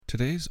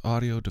Today's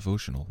audio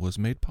devotional was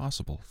made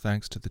possible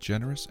thanks to the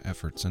generous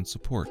efforts and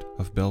support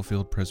of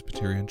Bellefield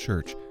Presbyterian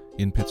Church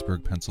in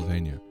Pittsburgh,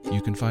 Pennsylvania.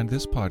 You can find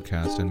this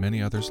podcast and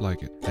many others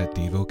like it at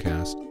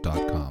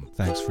Devocast.com.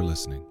 Thanks for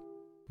listening.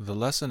 The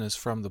lesson is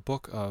from the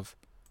book of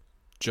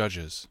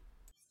Judges.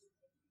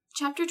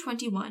 Chapter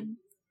 21.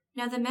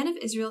 Now the men of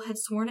Israel had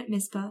sworn at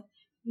Mizpah,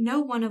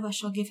 "No one of us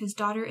shall give his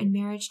daughter in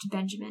marriage to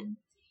Benjamin."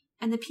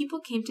 And the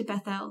people came to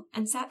Bethel,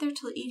 and sat there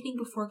till evening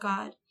before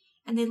God.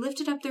 And they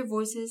lifted up their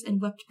voices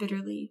and wept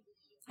bitterly.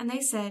 And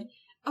they said,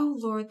 "O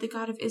Lord, the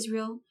God of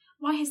Israel,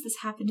 why has this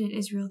happened in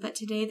Israel, that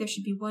today there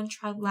should be one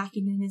tribe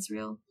lacking in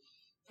Israel?"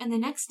 And the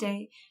next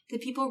day the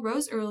people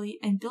rose early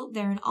and built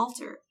there an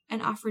altar,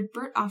 and offered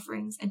burnt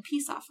offerings and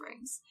peace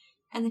offerings.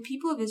 And the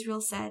people of Israel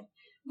said,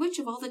 "Which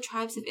of all the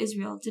tribes of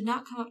Israel did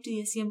not come up to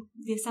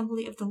the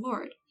assembly of the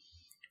Lord?"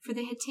 For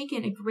they had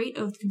taken a great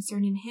oath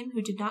concerning him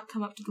who did not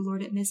come up to the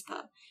Lord at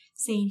Mizpah,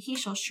 saying, "He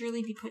shall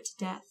surely be put to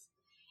death."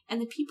 And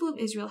the people of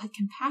Israel had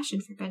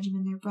compassion for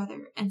Benjamin their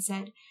brother, and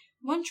said,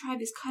 "One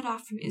tribe is cut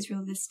off from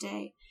Israel this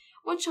day.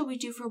 What shall we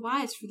do for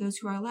wives for those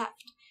who are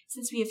left,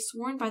 since we have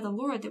sworn by the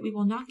Lord that we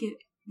will not give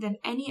them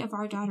any of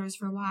our daughters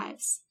for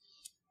wives?"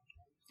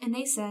 And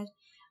they said,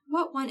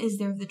 "What one is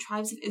there of the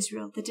tribes of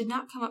Israel that did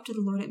not come up to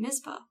the Lord at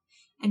Mizpah?"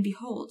 And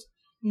behold,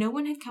 no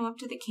one had come up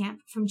to the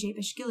camp from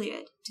Jabesh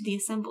Gilead to the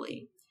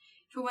assembly.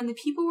 For when the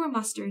people were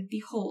mustered,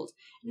 behold,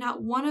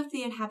 not one of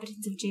the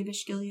inhabitants of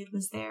Jabesh Gilead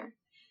was there.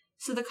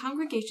 So the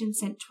congregation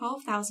sent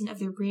 12,000 of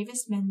their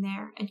bravest men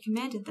there, and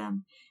commanded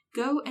them,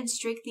 "Go and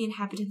strike the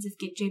inhabitants of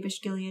Jabesh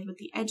Gilead with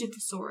the edge of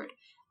the sword,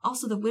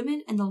 also the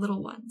women and the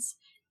little ones.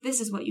 This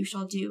is what you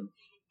shall do.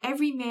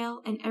 Every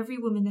male and every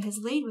woman that has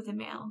laid with a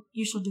male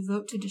you shall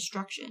devote to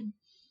destruction."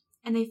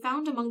 And they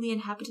found among the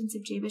inhabitants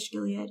of Jabesh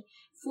Gilead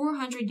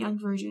 400 young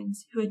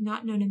virgins who had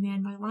not known a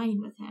man by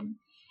lying with him,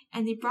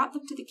 and they brought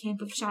them to the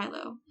camp of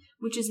Shiloh,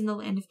 which is in the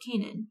land of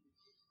Canaan.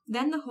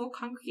 Then the whole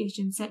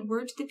congregation sent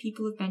word to the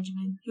people of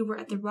Benjamin, who were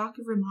at the rock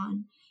of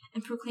Rimmon,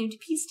 and proclaimed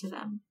peace to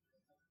them.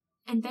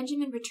 And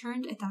Benjamin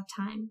returned at that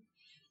time.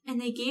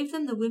 And they gave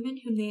them the women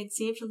whom they had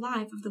saved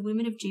alive of the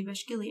women of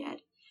Jabesh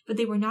Gilead, but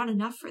they were not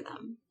enough for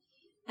them.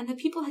 And the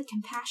people had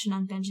compassion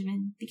on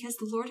Benjamin, because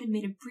the Lord had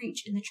made a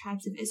breach in the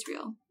tribes of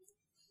Israel.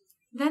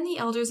 Then the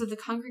elders of the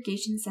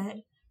congregation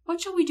said,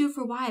 "What shall we do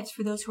for wives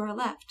for those who are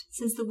left,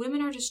 since the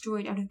women are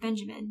destroyed out of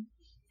Benjamin?"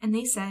 And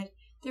they said,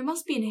 "There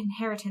must be an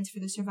inheritance for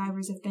the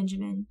survivors of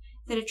Benjamin,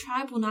 that a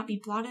tribe will not be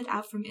blotted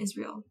out from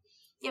Israel.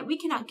 Yet we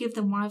cannot give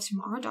them wives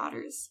from our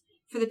daughters.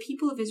 For the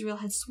people of Israel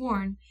had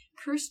sworn,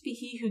 'Cursed be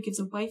he who gives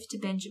a wife to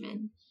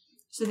Benjamin.'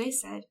 So they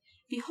said,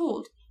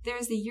 'Behold, there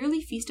is the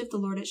yearly feast of the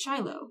Lord at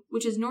Shiloh,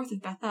 which is north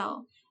of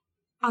Bethel,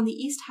 on the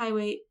east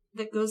highway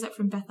that goes up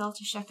from Bethel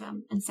to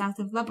Shechem, and south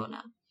of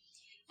Lebonah.'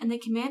 And they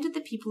commanded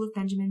the people of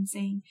Benjamin,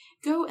 saying,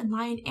 'Go and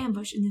lie in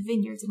ambush in the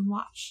vineyards and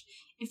watch.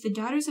 If the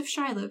daughters of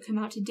Shiloh come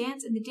out to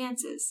dance in the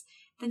dances,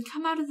 then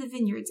come out of the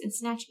vineyards and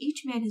snatch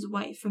each man his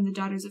wife from the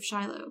daughters of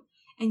Shiloh,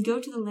 and go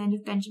to the land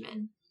of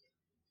Benjamin.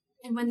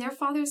 And when their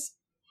fathers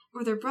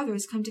or their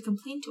brothers come to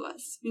complain to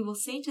us, we will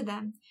say to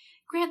them,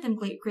 Grant them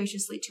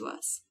graciously to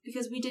us,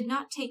 because we did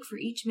not take for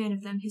each man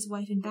of them his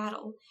wife in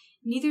battle,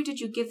 neither did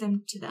you give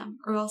them to them,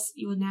 or else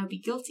you will now be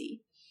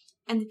guilty.'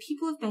 And the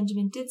people of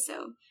Benjamin did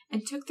so,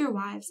 and took their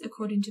wives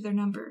according to their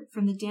number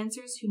from the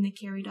dancers whom they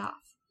carried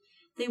off.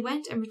 They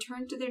went and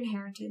returned to their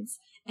inheritance,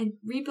 and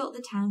rebuilt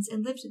the towns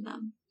and lived in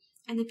them.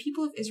 And the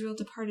people of Israel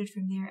departed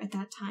from there at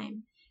that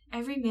time,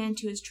 every man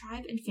to his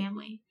tribe and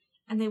family,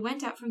 and they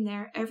went out from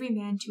there every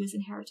man to his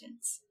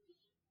inheritance.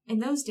 In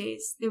those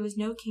days there was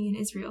no king in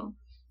Israel.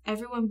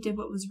 Everyone did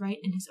what was right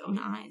in his own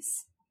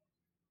eyes."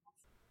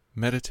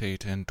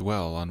 Meditate and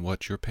dwell on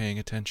what you're paying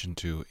attention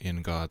to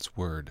in God's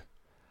Word.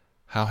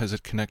 How has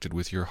it connected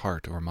with your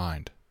heart or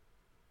mind?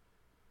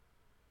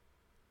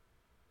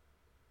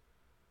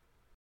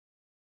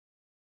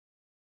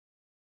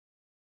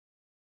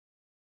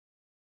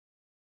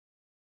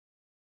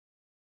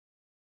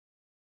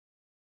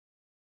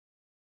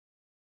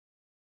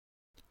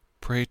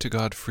 Pray to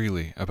God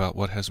freely about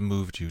what has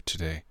moved you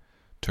today.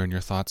 Turn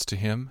your thoughts to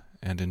Him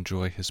and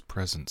enjoy His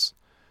presence.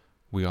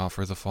 We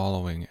offer the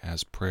following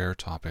as prayer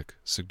topic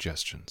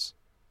suggestions.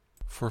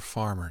 For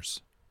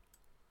farmers.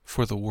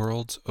 For the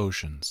world's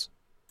oceans.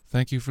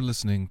 Thank you for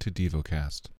listening to Devocast.